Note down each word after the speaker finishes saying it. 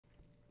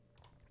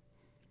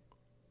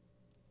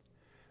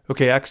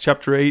Okay, Acts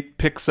chapter 8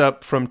 picks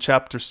up from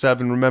chapter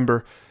 7.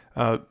 Remember,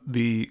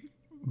 the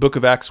book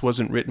of Acts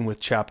wasn't written with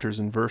chapters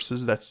and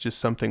verses. That's just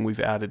something we've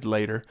added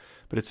later.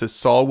 But it says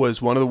Saul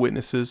was one of the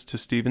witnesses to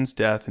Stephen's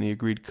death, and he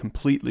agreed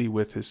completely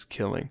with his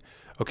killing.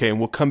 Okay, and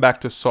we'll come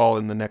back to Saul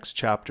in the next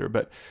chapter.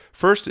 But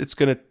first,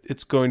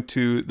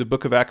 the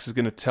book of Acts is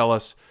going to tell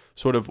us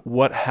sort of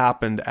what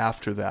happened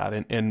after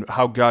that and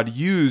how God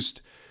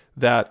used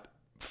that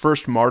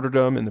first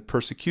martyrdom and the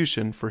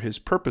persecution for his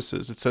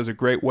purposes. It says a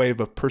great wave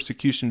of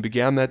persecution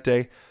began that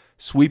day,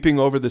 sweeping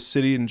over the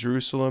city in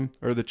Jerusalem,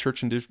 or the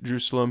church in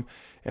Jerusalem,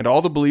 and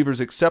all the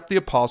believers except the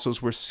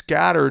apostles were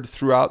scattered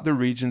throughout the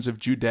regions of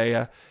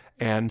Judea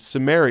and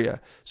Samaria.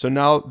 So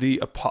now the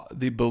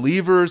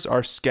believers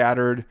are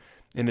scattered,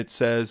 and it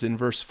says in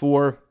verse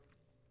 4,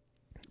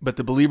 but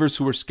the believers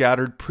who were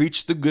scattered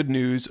preached the good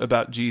news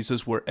about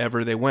Jesus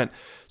wherever they went.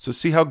 So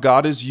see how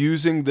God is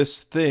using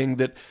this thing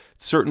that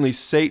certainly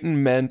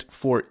Satan meant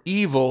for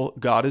evil.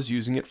 God is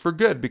using it for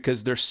good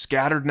because they're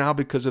scattered now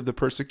because of the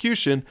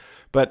persecution.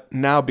 But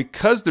now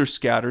because they're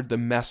scattered, the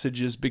message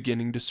is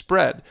beginning to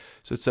spread.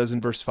 So it says in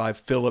verse 5,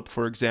 Philip,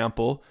 for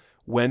example,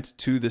 went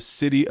to the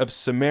city of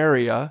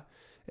Samaria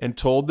and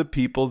told the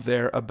people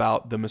there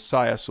about the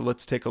Messiah. So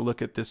let's take a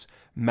look at this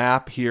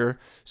map here.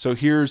 So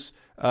here's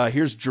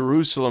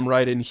Jerusalem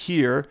right in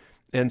here.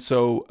 And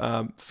so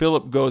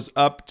Philip goes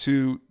up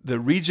to the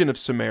region of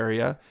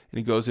Samaria, and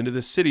he goes into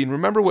the city. And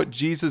remember what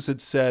Jesus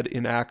had said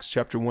in Acts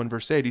chapter 1,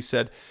 verse 8. He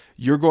said,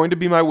 you're going to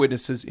be my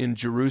witnesses in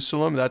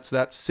Jerusalem, that's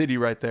that city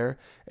right there,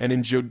 and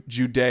in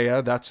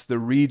Judea, that's the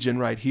region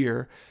right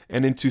here,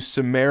 and into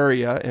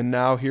Samaria. And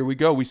now here we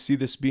go. We see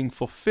this being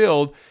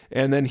fulfilled.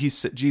 And then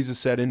Jesus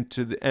said,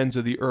 into the ends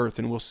of the earth,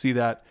 and we'll see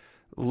that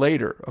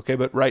later. Okay,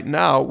 but right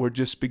now we're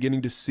just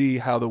beginning to see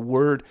how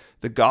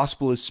the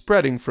gospel is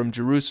spreading from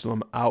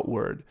Jerusalem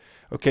outward.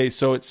 Okay,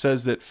 so it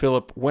says that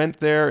Philip went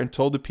there and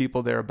told the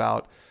people there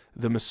about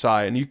the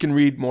Messiah. And you can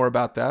read more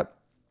about that.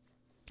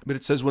 But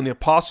it says, when the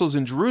apostles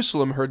in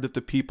Jerusalem heard that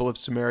the people of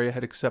Samaria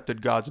had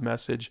accepted God's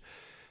message,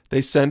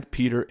 they sent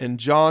Peter and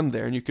John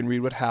there. And you can read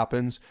what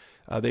happens.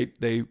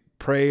 They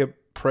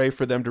pray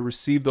for them to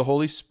receive the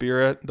Holy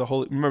Spirit.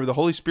 Remember, the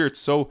Holy Spirit's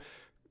so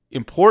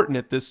important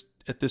at this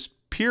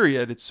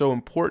period. It's so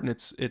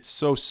important. It's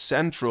so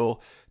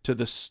central to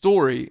the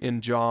story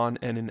in John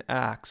and in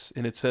Acts.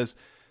 And it says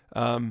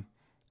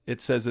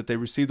that they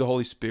received the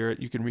Holy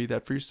Spirit. You can read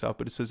that for yourself.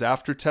 But it says,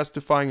 after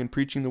testifying and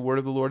preaching the word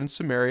of the Lord in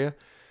Samaria,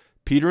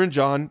 Peter and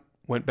John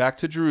went back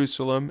to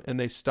Jerusalem, and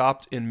they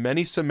stopped in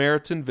many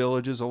Samaritan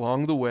villages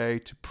along the way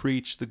to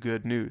preach the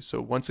good news.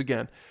 So once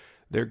again,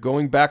 they're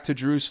going back to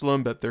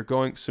Jerusalem, but they're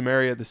going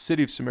Samaria. The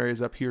city of Samaria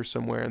is up here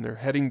somewhere, and they're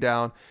heading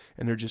down,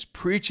 and they're just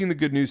preaching the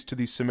good news to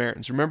these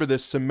Samaritans. Remember, the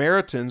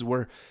Samaritans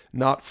were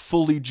not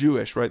fully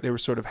Jewish, right? They were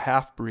sort of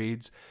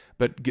half-breeds,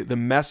 but the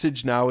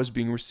message now is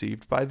being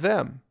received by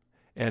them.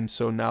 And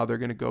so now they're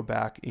going to go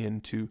back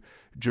into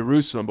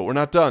Jerusalem. But we're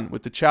not done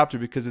with the chapter,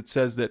 because it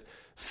says that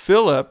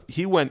Philip,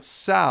 he went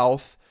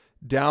south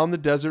down the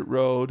desert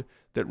road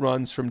that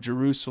runs from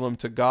Jerusalem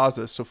to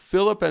Gaza. So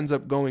Philip ends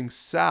up going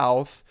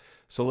south.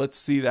 So let's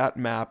see that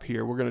map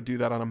here. We're going to do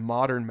that on a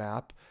modern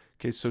map.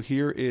 Okay, so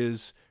here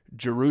is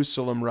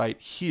Jerusalem right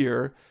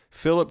here.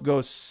 Philip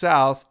goes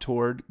south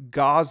toward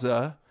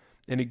Gaza,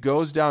 and he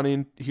goes down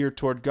in here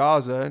toward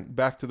Gaza,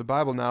 back to the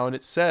Bible now, and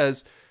it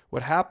says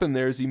what happened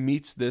there is he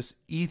meets this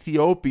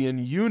Ethiopian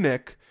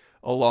eunuch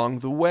along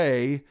the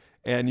way,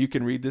 and you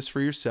can read this for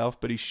yourself,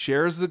 but he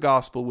shares the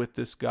gospel with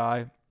this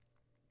guy.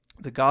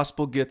 The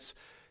gospel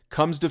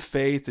comes to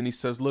faith, and he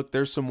says, look,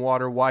 there's some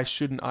water. Why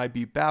shouldn't I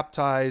be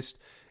baptized?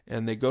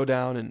 And they go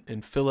down,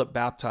 and Philip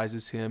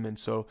baptizes him. And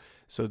so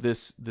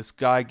this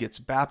guy gets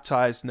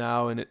baptized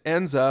now, and it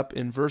ends up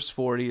in verse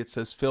 40. It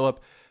says,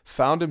 Philip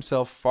found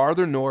himself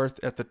farther north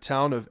at the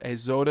town of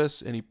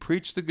Azotus, and he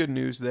preached the good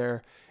news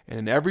there and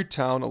in every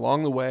town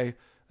along the way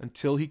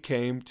until he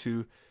came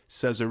to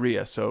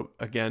Caesarea. So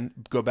again,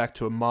 go back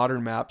to a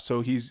modern map.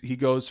 So he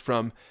goes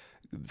from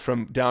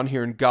down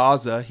here in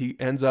Gaza. He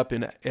ends up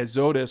in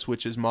Azotus,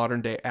 which is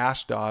modern day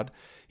Ashdod.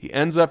 He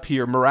ends up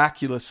here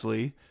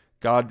miraculously.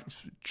 God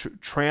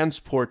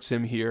transports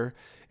him here,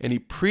 and he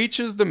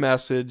preaches the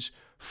message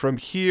from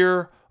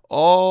here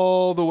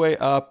all the way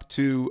up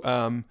to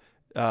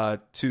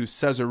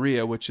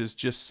Caesarea, which is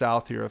just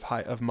south here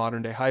of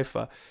modern day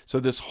Haifa. So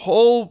this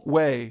whole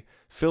way,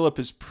 Philip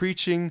is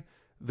preaching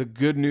the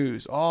good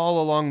news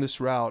all along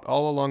this route,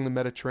 all along the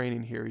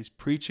Mediterranean here. He's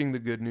preaching the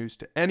good news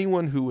to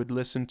anyone who would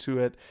listen to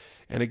it.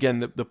 And again,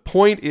 the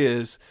point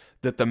is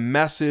that the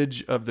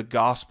message of the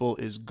gospel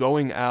is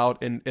going out,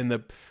 and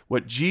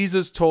what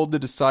Jesus told the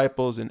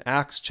disciples in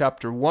Acts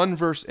chapter 1,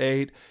 verse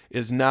 8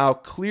 is now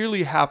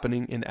clearly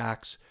happening in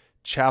Acts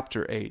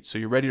chapter 8. So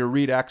you're ready to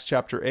read Acts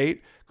chapter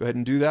 8? Go ahead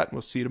and do that, and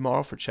we'll see you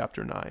tomorrow for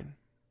chapter 9.